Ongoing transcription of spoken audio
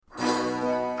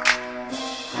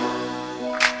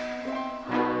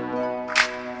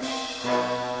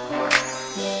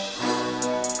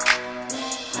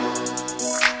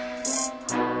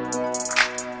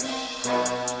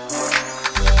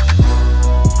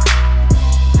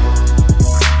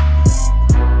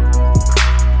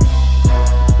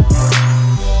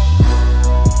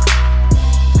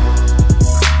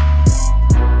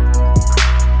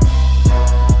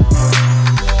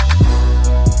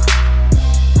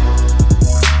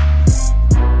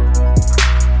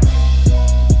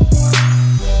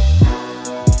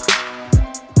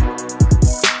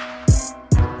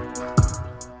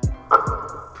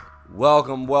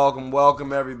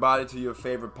Welcome everybody to your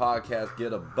favorite podcast,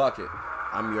 Get a Bucket.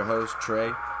 I'm your host, Trey.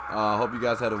 Hope you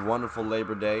guys had a wonderful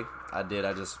Labor Day. I did.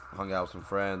 I just hung out with some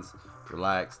friends,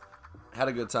 relaxed, had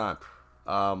a good time.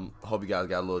 Hope you guys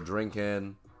got a little drink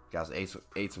in, guys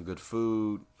ate some good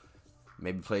food,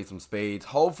 maybe played some spades.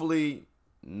 Hopefully,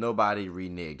 nobody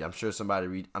reneged. I'm sure somebody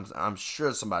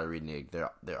reneged.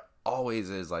 There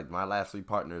always is. Like my last three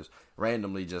partners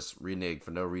randomly just reneged for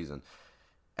no reason.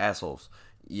 Assholes.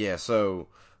 Yeah, so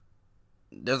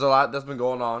there's a lot that's been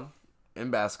going on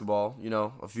in basketball. You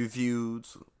know, a few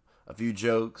feuds, a few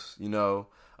jokes, you know,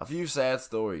 a few sad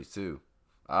stories too.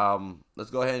 Let's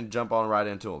go ahead and jump on right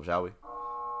into them, shall we?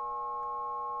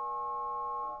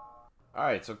 All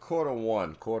right, so quarter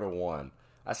one.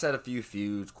 I said a few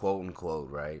feuds, quote unquote,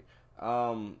 right?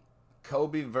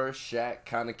 Kobe versus Shaq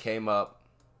kind of came up.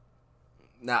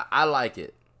 Now I like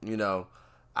it. You know,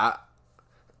 I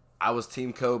was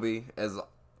Team Kobe, as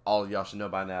all of y'all should know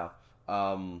by now.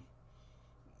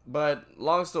 But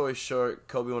long story short,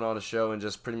 Kobe went on the show and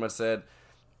just pretty much said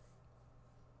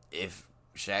if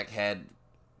Shaq had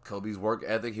Kobe's work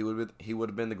ethic, he would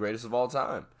have been the greatest of all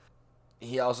time.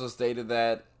 He also stated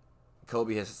that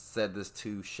Kobe has said this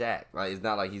to Shaq. Like, it's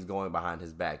not like he's going behind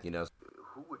his back, you know.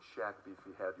 Who would Shaq be if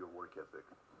he had your work ethic?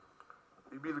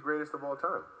 He'd be the greatest of all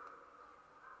time.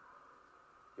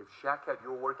 If Shaq had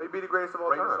your work, he'd be the greatest of all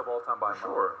time. By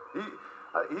sure.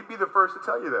 He'd be the first to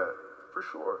tell you that, for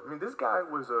sure. I mean, this guy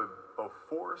was a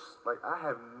force like I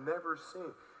have never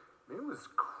seen. I mean, it was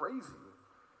crazy.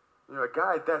 You know, a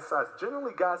guy at that size.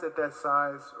 Generally, guys at that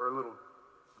size are a little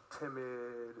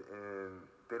timid and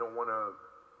they don't want to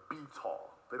be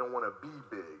tall. They don't want to be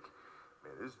big.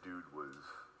 Man, this dude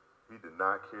he did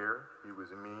not care. He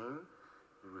was mean.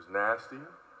 He was nasty.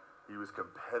 He was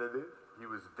competitive. He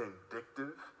was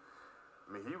vindictive.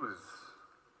 I mean,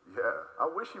 I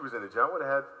wish he was in the gym. I would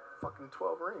have had fucking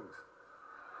 12 rings.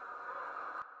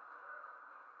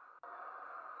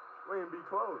 We ain't be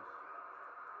close.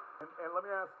 And let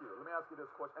me ask you this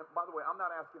question. And by the way, I'm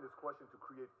not asking this question to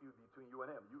create feud between you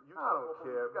and him. I don't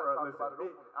care, bro. Listen, me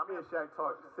and Shaq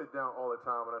sit down all the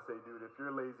time, and I say, dude, if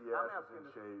your lazy ass is in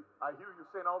shape. I hear you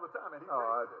saying all the time, and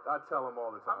I tell him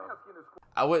all the time. I'm asking this question.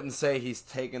 I wouldn't say he's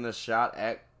taking a shot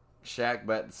at Shaq,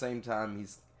 but at the same time,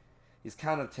 he's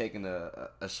kind of taking a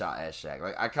shot at Shaq.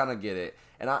 Like, I kind of get it,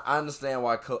 and I understand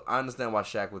why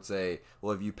Shaq would say,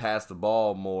 well, if you pass the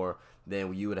ball more,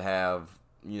 then you would have,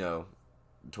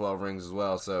 12 rings as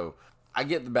well. So I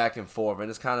get the back and forth, and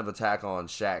it's kind of attack on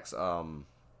Shaq's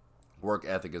work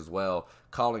ethic as well,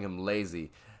 calling him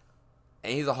lazy.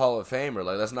 And he's a Hall of Famer.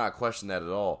 Like, let's not question that at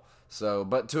all. So,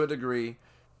 but to a degree,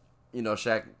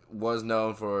 Shaq was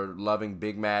known for loving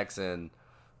Big Macs and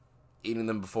eating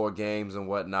them before games and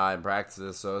whatnot and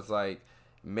practices. So it's like,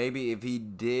 maybe if he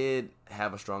did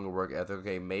have a stronger work ethic,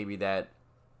 okay, maybe that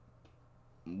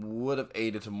would have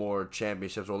aided to more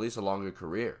championships or at least a longer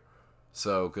career.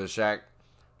 So, because Shaq,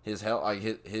 his health, like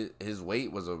his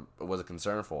weight was a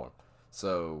concern for him.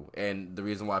 So, and the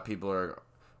reason why people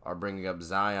are bringing up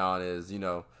Zion is,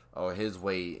 his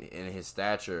weight and his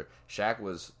stature. Shaq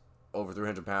was over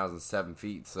 300 pounds and 7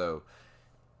 feet. So,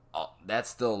 that's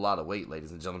still a lot of weight,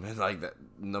 ladies and gentlemen. Like that,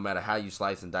 no matter how you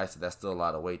slice and dice it, that's still a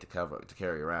lot of weight to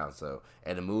carry around. So,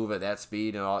 and to move at that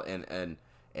speed and all, and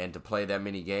to play that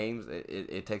many games,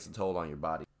 it takes a toll on your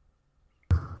body.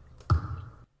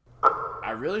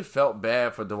 I really felt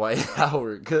bad for Dwight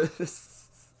Howard because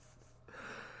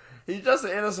he's just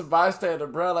an innocent bystander,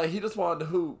 bro. Like, he just wanted to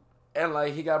hoop, and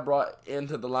like he got brought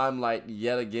into the limelight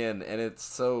yet again, and it's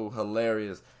so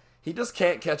hilarious. He just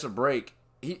can't catch a break.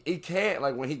 He can't.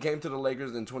 Like, when he came to the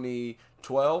Lakers in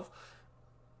 2012,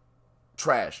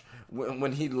 trash.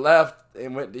 When he left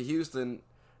and went to Houston,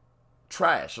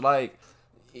 trash. Like,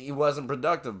 he wasn't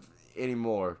productive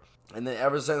anymore. And then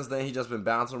ever since then, he's just been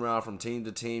bouncing around from team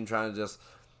to team, trying to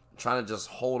just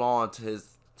hold on to his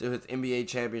NBA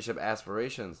championship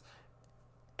aspirations.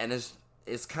 And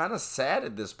it's kind of sad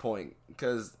at this point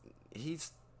because he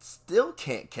still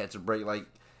can't catch a break. Like,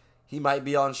 he might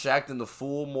be on Shaqtin' the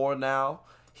Fool more now.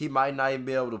 He might not even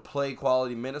be able to play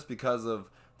quality minutes because of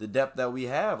the depth that we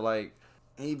have. Like,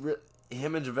 him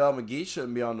and JaVale McGee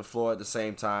shouldn't be on the floor at the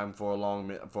same time for a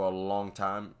long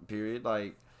time period.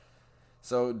 Like,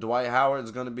 so Dwight Howard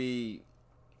is going to be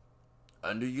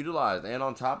underutilized. And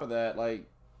on top of that, like,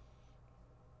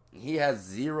 he has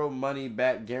zero money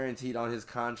back guaranteed on his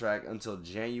contract until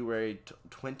January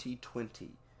 2020.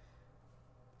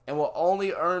 And will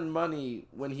only earn money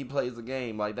when he plays the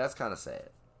game. Like, that's kind of sad.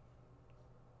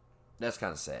 That's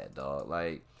kind of sad, dog.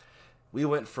 Like, We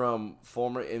went from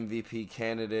former MVP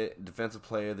candidate, Defensive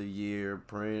Player of the Year,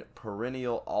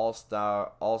 perennial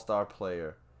All-Star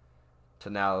player, to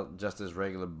now just this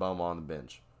regular bum on the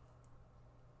bench.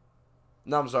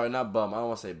 No, I'm sorry, not bum. I don't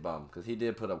want to say bum because he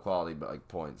did put up quality, but like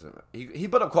points. He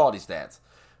put up quality stats,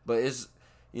 but it's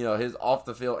his off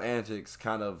the field antics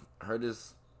kind of hurt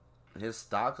his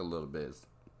stock a little bit.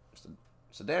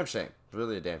 It's a damn shame. It's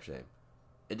really a damn shame.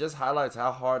 It just highlights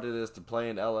how hard it is to play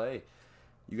in LA.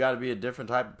 You got to be a different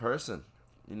type of person.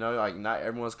 Like not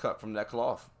everyone's cut from that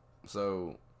cloth.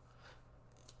 So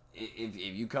if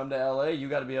you come to LA, you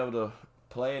got to be able to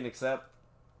play and accept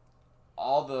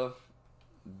all the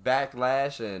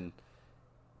backlash and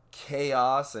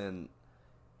chaos and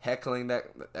heckling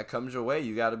that comes your way.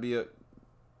 You got to be a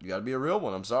real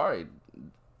one. I'm sorry.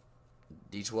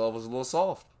 D12 was a little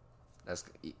soft. That's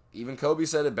even Kobe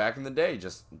said it back in the day.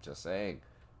 Just saying.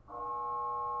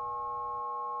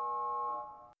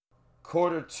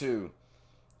 Quarter 2.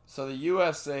 So the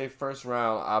USA first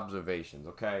round observations,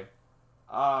 okay?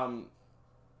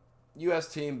 US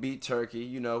team beat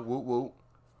Turkey, whoop whoop.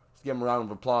 Let's give them a round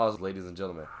of applause, ladies and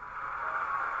gentlemen.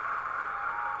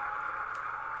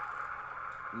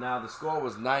 Now the score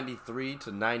was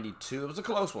 93-92. It was a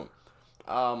close one.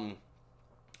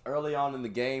 Early on in the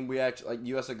game, we actually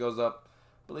USA goes up,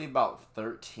 I believe about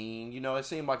 13. It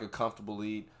seemed like a comfortable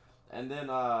lead, and then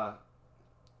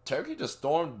Turkey just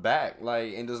stormed back,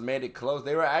 and just made it close.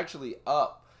 They were actually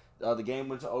up. The game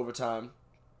went to overtime.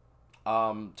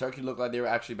 Turkey looked like they were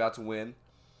actually about to win.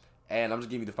 And I'm just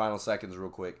giving you the final seconds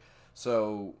real quick.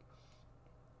 So,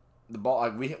 the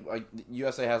ball,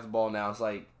 USA has the ball now. It's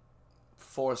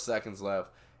 4 seconds left.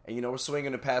 And, we're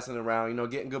swinging and passing it around,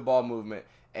 getting good ball movement.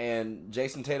 And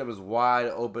Jason Tatum is wide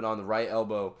open on the right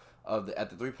elbow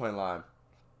at the three-point line.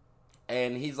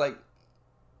 And he's,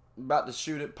 about to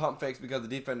shoot it, pump fakes because the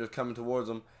defender's coming towards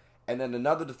him, and then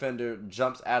another defender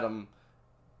jumps at him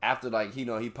after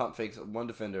he pump fakes one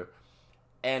defender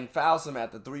and fouls him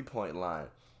at the 3-point line.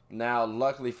 Now,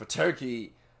 luckily for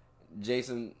Turkey,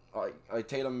 Jason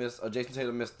Tatum missed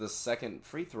the second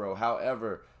free throw.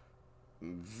 However,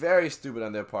 very stupid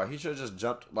on their part. He should have just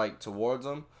jumped towards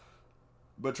him,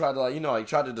 but tried to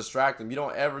tried to distract him. You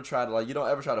don't ever try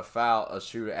to foul a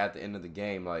shooter at the end of the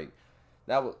game.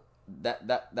 That was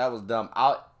dumb.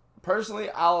 I'll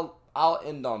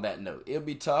end on that note. It'll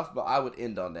be tough, but I would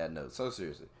end on that note. So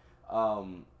seriously.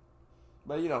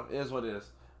 But it is what it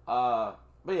is.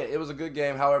 But yeah, it was a good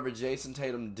game. However, Jason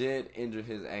Tatum did injure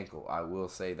his ankle. I will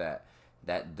say that.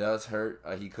 That does hurt.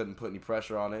 He couldn't put any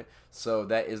pressure on it. So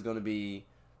that is going to be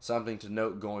something to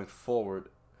note going forward.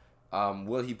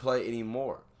 Will he play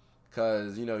anymore?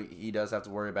 Because, he does have to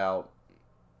worry about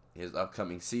his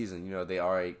upcoming season. They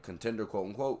are a contender, quote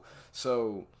unquote.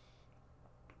 So,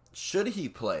 should he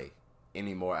play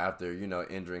anymore after,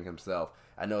 injuring himself?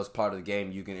 I know it's part of the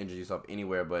game. You can injure yourself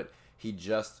anywhere, but he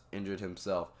just injured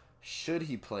himself. Should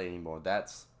he play anymore?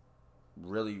 That's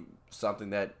really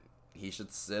something that he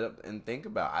should sit up and think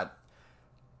about.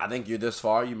 I think you're this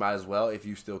far, you might as well if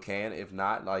you still can. If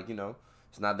not,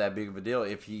 it's not that big of a deal.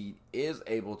 If he is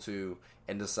able to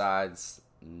and decides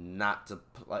not to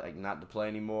play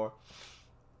anymore,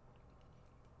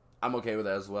 I'm okay with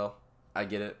that as well. I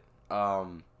get it.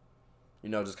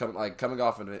 Just coming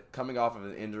off of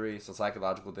an injury, it's a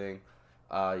psychological thing.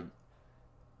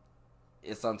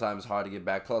 It's sometimes hard to get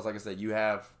back. Plus, like I said, you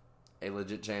have a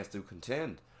legit chance to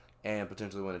contend and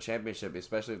potentially win a championship,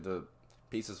 especially if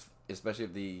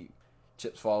the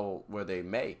chips fall where they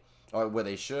may or where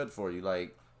they should for you.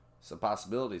 It's a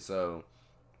possibility. So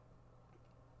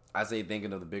I say,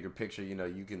 thinking of the bigger picture,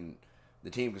 the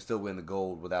team can still win the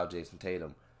gold without Jason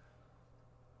Tatum.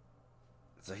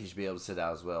 So he should be able to sit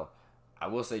out as well. I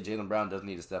will say Jaylen Brown does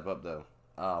need to step up though.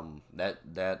 That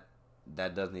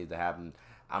does need to happen.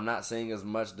 I'm not seeing as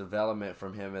much development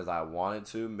from him as I wanted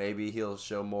to. Maybe he'll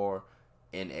show more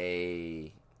in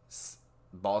a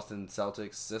Boston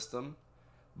Celtics system,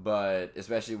 but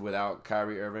especially without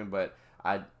Kyrie Irving. But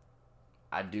I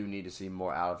do need to see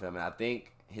more out of him, and I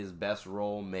think his best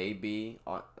role may be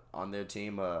on their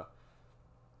team a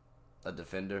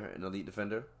defender, an elite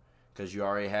defender, because you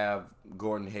already have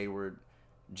Gordon Hayward,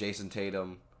 Jason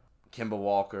Tatum, Kemba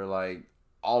Walker.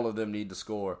 All of them need to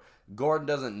score. Gordon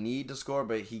doesn't need to score,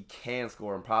 but he can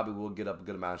score and probably will get up a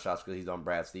good amount of shots because he's on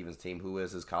Brad Stevens' team, who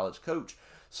is his college coach.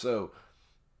 So,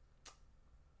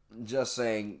 just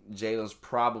saying, Jalen's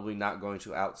probably not going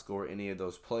to outscore any of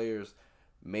those players.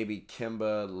 Maybe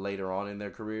Kemba later on in their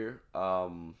career,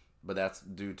 but that's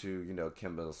due to,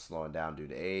 Kemba slowing down due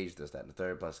to age, this, that, and the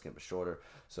third, plus Kemba's shorter.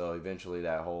 So, eventually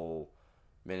that whole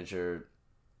miniature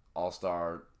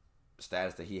all-star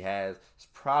status that he has is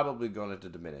probably going to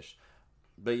diminish.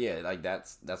 But yeah, like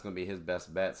that's going to be his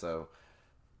best bet. So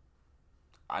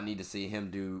I need to see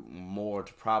him do more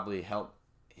to probably help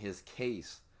his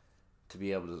case to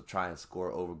be able to try and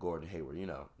score over Gordon Hayward. You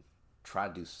know, try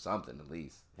to do something at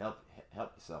least. Help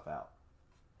yourself out.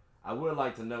 I would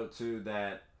like to note too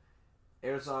that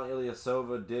Ersan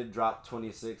Ilyasova did drop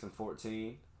 26 and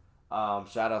 14.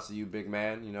 Shout outs to you, big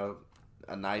man. You know,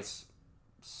 a nice,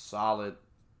 solid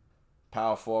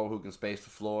power forward who can space the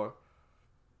floor.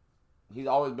 He's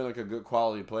always been like a good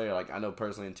quality player. Like I know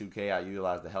personally in 2K, I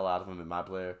utilized the hell out of him in my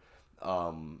player.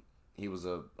 He was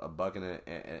a bucket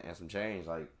and some change.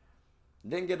 Like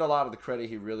didn't get a lot of the credit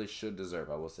he really should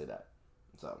deserve. I will say that.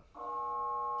 So.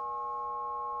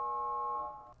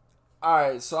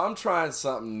 Alright, so I'm trying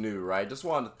something new, right? Just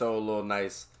wanted to throw a little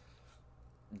nice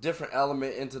different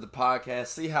element into the podcast.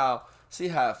 See how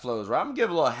it flows, right? I'm gonna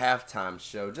give a little halftime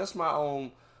show. Just my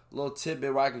own little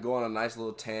tidbit where I can go on a nice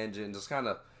little tangent and just kind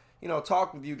of, you know,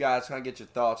 talk with you guys, kind of get your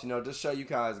thoughts, you know, just show you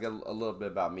guys get a little bit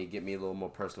about me, get me a little more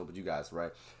personal with you guys,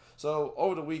 right? So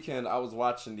over the weekend, I was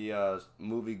watching the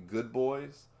movie Good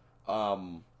Boys. I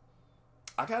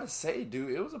gotta say,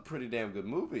 dude, it was a pretty damn good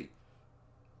movie.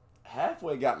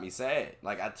 Halfway got me sad.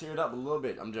 Like, I teared up a little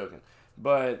bit. I'm joking.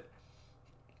 But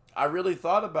I really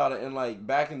thought about it. And, like,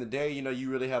 back in the day, you know, you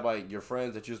really have, like, your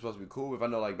friends that you're supposed to be cool with. I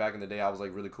know, like, back in the day, I was,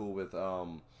 like, really cool with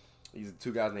these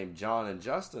two guys named John and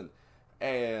Justin.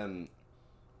 And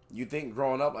you think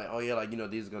growing up, like, oh, yeah, like, you know,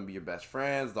 these are going to be your best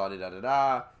friends,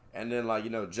 da-da-da-da-da. And then, like, you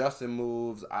know, Justin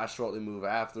moves. I shortly move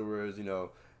afterwards. You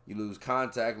know, you lose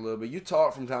contact a little bit. You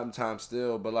talk from time to time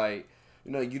still. But, like,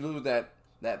 you know, you lose that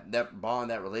bond,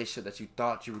 that relationship that you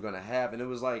thought you were going to have. And it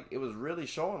was like, it was really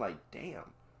showing like, damn,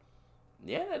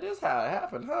 yeah, that is how it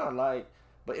happened, huh? Like,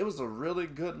 but it was a really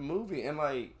good movie. And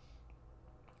like,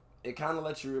 it kind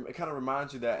of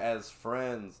reminds you that as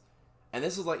friends, and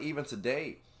this is like even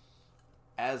today,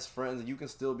 as friends, you can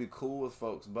still be cool with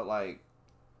folks, but like,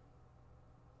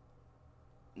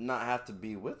 not have to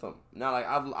be with them. Now, like,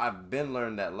 I've been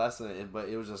learned that lesson, but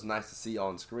it was just nice to see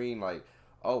on screen, like,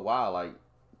 oh wow, like,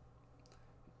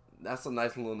 that's a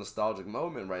nice little nostalgic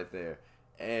moment right there.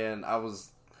 And I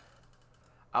was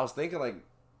thinking, like,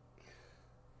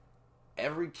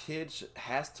 every kid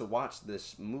has to watch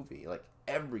this movie. Like,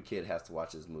 every kid has to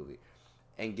watch this movie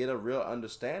and get a real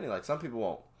understanding. Like, some people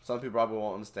won't. Some people probably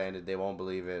won't understand it. They won't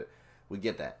believe it. We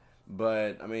get that.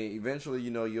 But, I mean, eventually,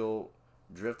 you know, you'll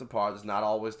drift apart. It's not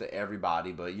always to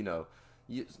everybody, but, you know,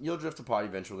 you'll drift apart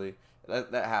eventually.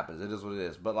 That happens. It is what it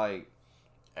is. But, like,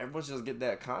 everyone just get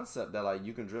that concept that, like,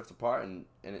 you can drift apart and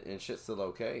shit's still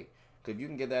okay. Because if you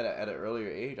can get that at an earlier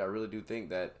age, I really do think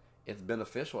that it's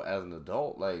beneficial as an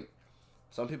adult. Like,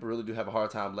 some people really do have a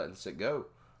hard time letting shit go.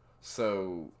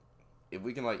 So, if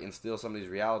we can, like, instill some of these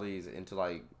realities into,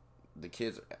 like, the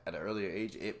kids at an earlier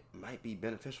age, it might be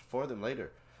beneficial for them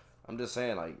later. I'm just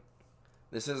saying, like,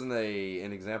 this isn't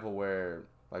an example where,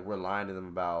 like, we're lying to them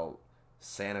about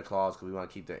Santa Claus because we want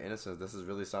to keep their innocence. This is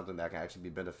really something that can actually be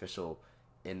beneficial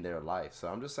in their life. So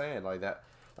I'm just saying, like, that,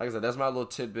 like I said, that's my little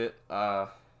tidbit.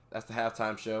 That's the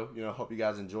halftime show. You know, hope you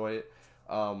guys enjoy it.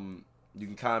 You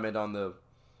can comment on the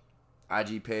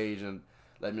IG page and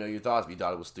let me know your thoughts. If you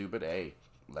thought it was stupid, hey,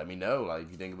 let me know. Like,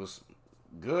 if you think it was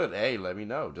good, hey, let me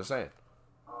know. Just saying.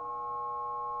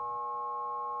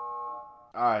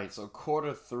 Alright, so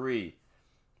quarter 3.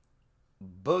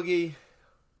 Boogie,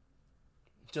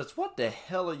 just what the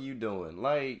hell are you doing?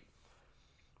 Like,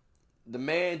 the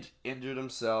man injured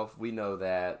himself. We know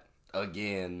that,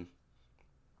 again,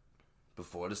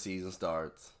 before the season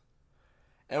starts.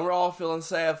 And we're all feeling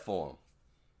sad for him.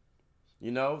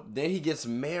 You know? Then he gets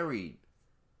married.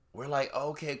 We're like,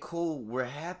 okay, cool. We're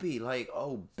happy. Like,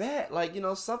 oh, bet. Like, you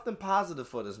know, something positive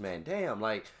for this man. Damn,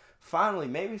 like, finally,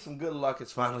 maybe some good luck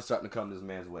is finally starting to come this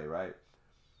man's way, right?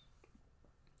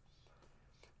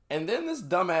 And then this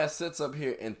dumbass sits up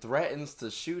here and threatens to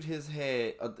shoot his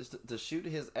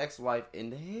ex-wife in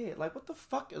the head. Like, what the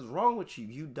fuck is wrong with you,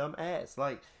 you dumbass?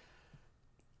 Like,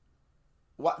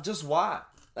 what? Just why?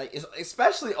 Like,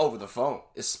 especially over the phone.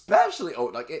 Especially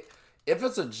over, like, if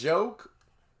it's a joke,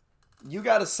 you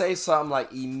gotta say something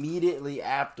like immediately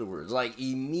afterwards. Like,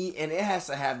 and it has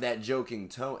to have that joking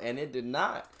tone, and it did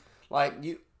not. Like,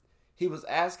 he was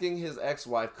asking his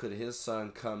ex-wife, could his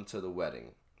son come to the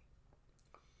wedding?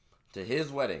 To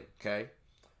his wedding, okay?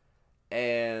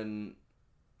 And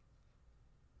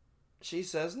she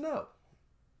says no.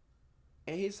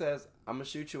 And he says, I'm going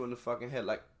to shoot you in the fucking head.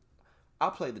 Like,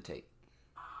 I'll play the tape.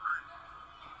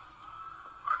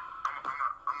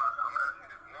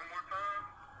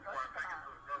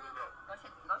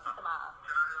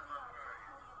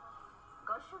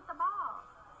 Go shoot the ball.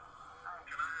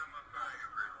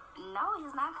 No,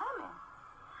 he's not coming.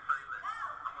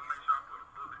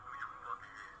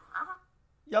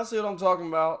 Y'all see what I'm talking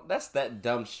about? That's that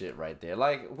dumb shit right there.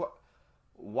 Like,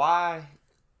 why?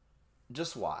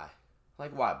 Just why?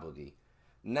 Like, why, Boogie?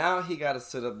 Now he got to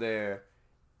sit up there,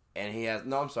 and he has...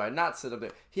 No, I'm sorry, not sit up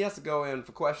there. He has to go in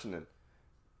for questioning,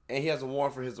 and he has a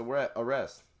warrant for his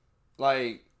arrest.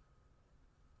 Like,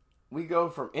 we go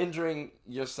from injuring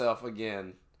yourself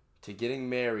again to getting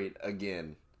married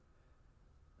again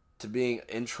to being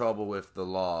in trouble with the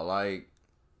law. Like...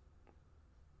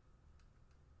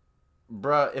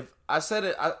 Bruh, if I said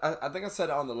it, I think I said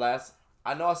it on the last...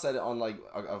 I know I said it on, like,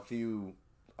 a few...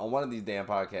 On one of these damn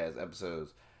podcast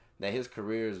episodes, that his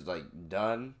career is, like,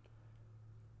 done.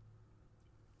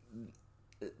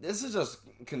 This is just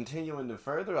continuing to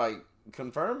further, like,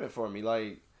 confirm it for me.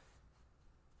 Like,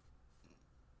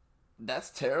 that's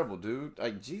terrible, dude.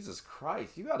 Like, Jesus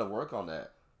Christ, you gotta work on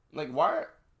that. Like, why...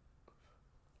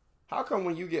 How come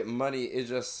when you get money, you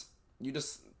just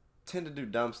tend to do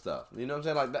dumb stuff? You know what I'm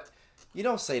saying? Like, that... You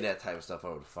don't say that type of stuff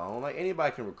over the phone. Like,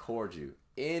 anybody can record you.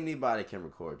 Anybody can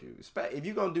record you. If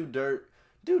you're going to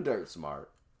do dirt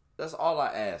smart. That's all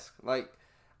I ask. Like,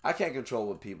 I can't control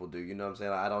what people do. You know what I'm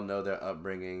saying? Like, I don't know their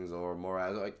upbringings or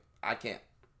morals. Like, I can't.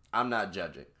 I'm not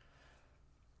judging.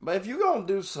 But if you're going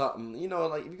to do something, you know,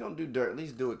 like, if you're going to do dirt, at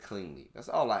least do it cleanly. That's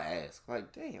all I ask.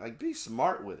 Like, dang, like, be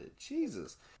smart with it.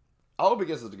 Jesus. I hope he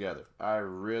gets it together. I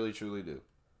really, truly do.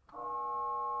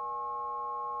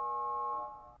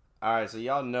 Alright, so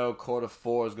y'all know quarter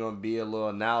 4 is going to be a little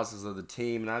analysis of the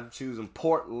team, and I'm choosing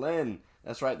Portland.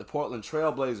 That's right, the Portland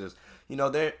Trailblazers. You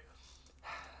know, they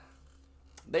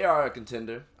are a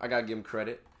contender. I got to give them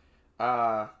credit.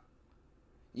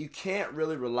 You can't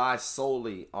really rely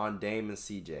solely on Dame and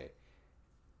CJ.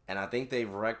 And I think they've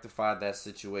rectified that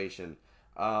situation.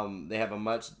 They have a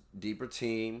much deeper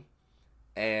team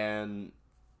and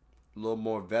a little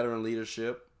more veteran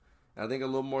leadership. I think a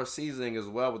little more seasoning as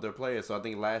well with their players. So I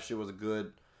think last year was a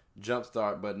good jump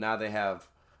start, but now they have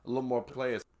a little more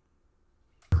players.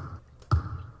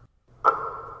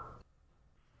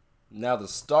 Now the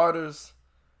starters,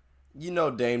 you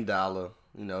know Dame Dollar,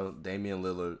 you know Damian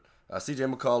Lillard,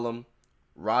 CJ McCollum,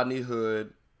 Rodney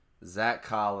Hood, Zach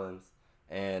Collins,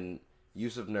 and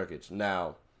Yusuf Nurkic.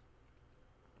 Now,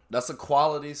 that's a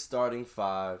quality starting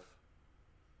 5.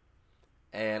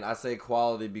 And I say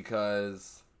quality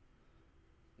because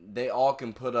they all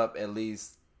can put up at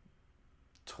least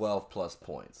 12 plus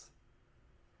points.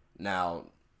 Now,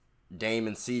 Dame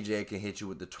and CJ can hit you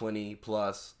with the 20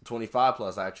 plus, 25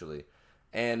 plus actually.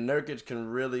 And Nurkic can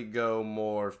really go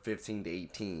more 15 to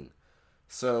 18.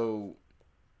 So,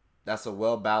 that's a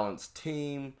well-balanced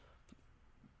team.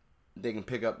 They can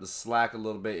pick up the slack a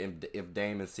little bit if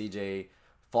Dame and CJ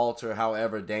falter.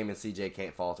 However, Dame and CJ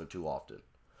can't falter too often.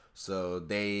 So,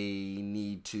 they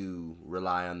need to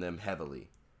rely on them heavily.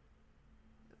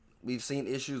 We've seen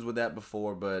issues with that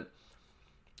before, but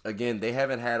again, they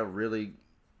haven't had a really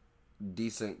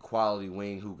decent quality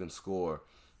wing who can score.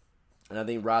 And I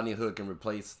think Rodney Hood can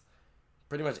replace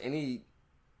pretty much any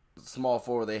small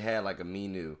forward they had, like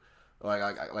Aminu, or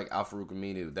like Al-Farouq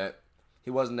Aminu. That he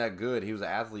wasn't that good. He was an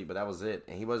athlete, but that was it.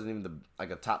 And he wasn't even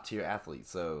a top tier athlete.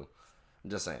 So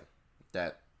I'm just saying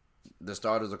that the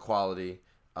starters are quality.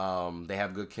 They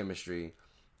have good chemistry,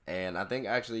 and I think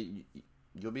actually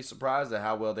you'll be surprised at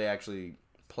how well they actually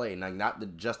play. Like, not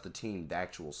just the team, the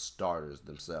actual starters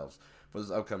themselves for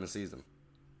this upcoming season.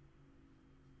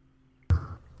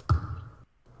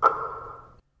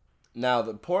 Now,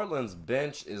 the Portland's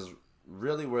bench is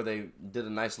really where they did a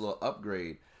nice little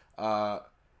upgrade. I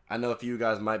know a few of you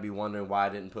guys might be wondering why I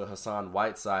didn't put Hassan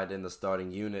Whiteside in the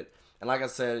starting unit. And like I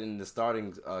said, in the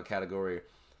starting category,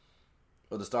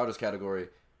 or the starters category,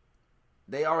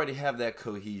 they already have that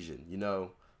cohesion, you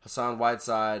know. Hassan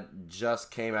Whiteside just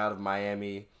came out of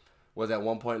Miami, was at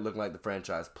one point looking like the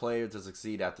franchise player to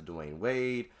succeed after Dwayne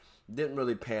Wade. Didn't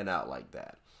really pan out like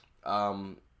that.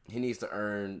 He needs to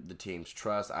earn the team's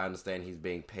trust. I understand he's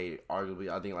being paid arguably.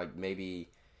 I think like maybe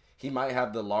he might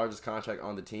have the largest contract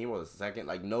on the team or the second,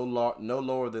 like no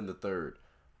lower than the third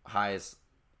highest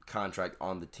contract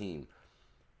on the team.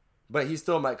 But he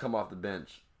still might come off the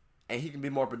bench. And he can be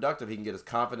more productive. He can get his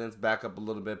confidence back up a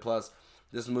little bit. Plus,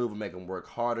 this move will make him work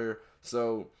harder.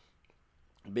 So,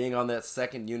 being on that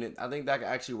second unit, I think that could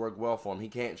actually work well for him. He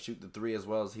can't shoot the three as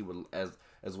well as he would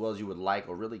as well as you would like,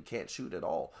 or really can't shoot at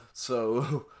all.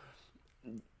 So,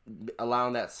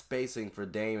 allowing that spacing for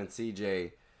Dame and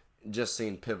CJ just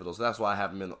seemed pivotal. So that's why I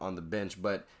have him on the bench.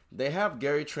 But they have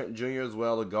Gary Trent Jr. as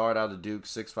well, a guard out of Duke,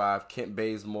 6'5". Kent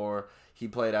Bazemore, he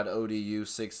played out of ODU,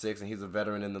 6'6", and he's a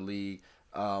veteran in the league.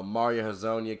 Mario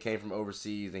Hezonja came from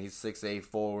overseas, and he's 6'8"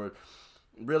 forward.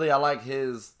 Really, I like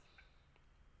the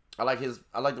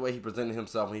way he presented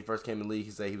himself when he first came in the league.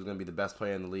 He said he was going to be the best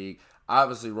player in the league.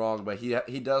 Obviously wrong, but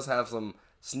he does have some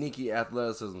sneaky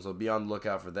athleticism, so be on the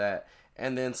lookout for that.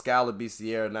 And then Scala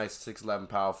Biciera, nice 6'11"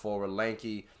 power forward,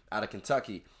 lanky, out of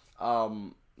Kentucky.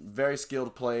 Very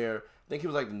skilled player. I think he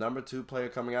was like the number 2 player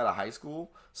coming out of high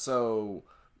school. So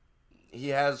he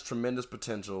has tremendous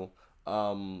potential.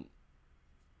 I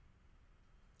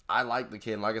like the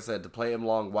kid. Like I said, to play him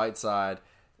along Whiteside,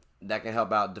 that can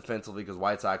help out defensively because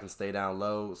Whiteside can stay down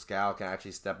low. Scal can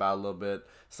actually step out a little bit.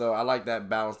 So I like that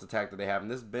balanced attack that they have. And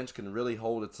this bench can really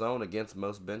hold its own against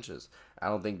most benches. I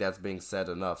don't think that's being said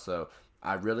enough. So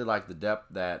I really like the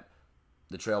depth that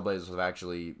the Trailblazers have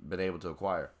actually been able to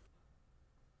acquire.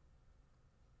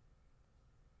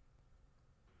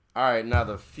 All right, now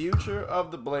the future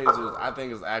of the Blazers, I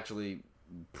think, is actually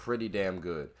pretty damn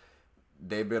good.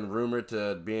 They've been rumored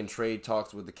to be in trade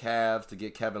talks with the Cavs to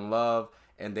get Kevin Love,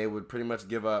 and they would pretty much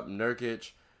give up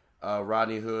Nurkic,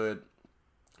 Rodney Hood,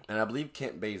 and I believe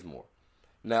Kent Bazemore.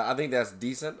 Now, I think that's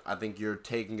decent. I think you're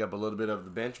taking up a little bit of the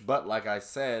bench, but like I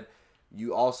said,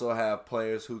 you also have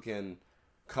players who can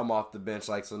come off the bench.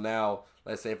 Like, so now,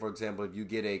 let's say, for example, if you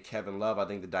get a Kevin Love, I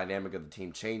think the dynamic of the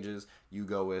team changes. You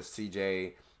go with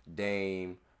CJ,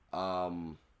 Dame,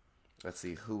 let's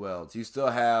see, who else? You still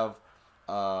have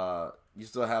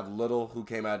Little, who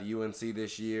came out of UNC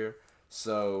this year.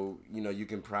 So, you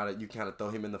can kind of throw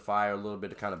him in the fire a little bit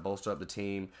to kind of bolster up the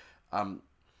team.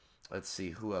 Let's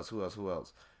see, who else?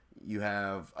 You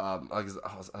have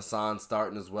Hassan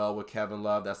starting as well with Kevin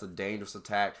Love. That's a dangerous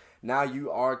attack. Now you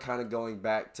are kind of going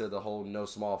back to the whole no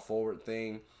small forward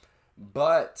thing.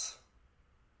 But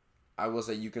I will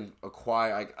say you can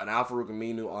acquire like an Al-Farouq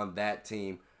Aminu on that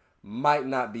team might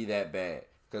not be that bad.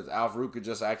 Because Al-Farouq could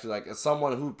just actually, like, as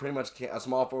someone who pretty much a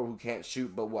small forward who can't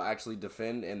shoot but will actually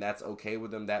defend, and that's okay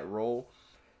with them, that role,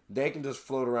 they can just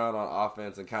float around on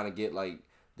offense and kind of get, like,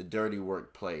 the dirty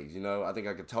work plays, I think,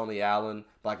 like, a Tony Allen,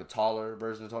 like a taller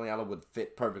version of Tony Allen would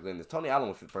fit perfectly in this. Tony Allen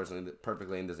would fit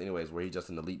perfectly in this anyways, where he's just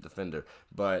an elite defender.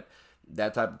 But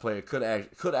that type of player could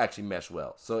actually mesh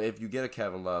well. So if you get a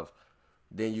Kevin Love,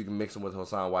 then you can mix him with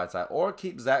Hassan Whiteside, or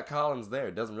keep Zach Collins there.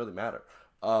 It doesn't really matter.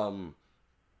 And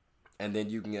then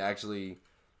you can actually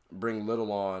bring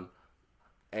Little on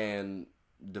and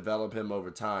develop him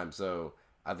over time. So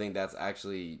I think that's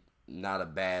actually not a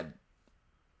bad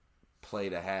play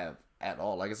to have at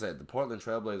all. Like I said, the Portland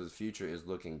Trailblazers' future is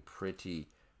looking pretty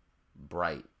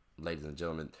bright, ladies and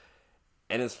gentlemen.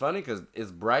 And it's funny because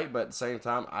it's bright, but at the same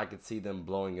time, I could see them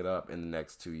blowing it up in the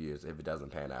next 2 years if it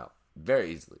doesn't pan out.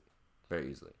 Very easily.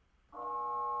 Very easily.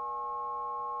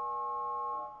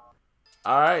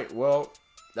 All right, well,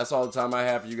 that's all the time I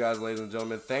have for you guys, ladies and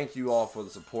gentlemen. Thank you all for the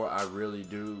support. I really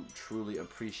do truly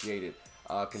appreciate it.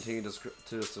 Continue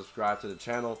to subscribe to the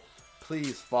channel.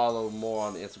 Please follow more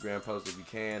on the Instagram post if you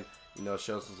can.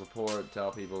 Show some support,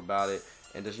 tell people about it,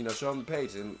 and just, show them the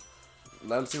page and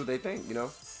let them see what they think,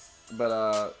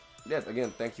 But, yeah,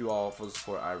 again, thank you all for the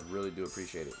support. I really do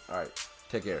appreciate it. All right,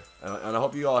 take care. And I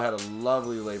hope you all had a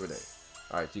lovely Labor Day.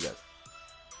 All right, see you guys.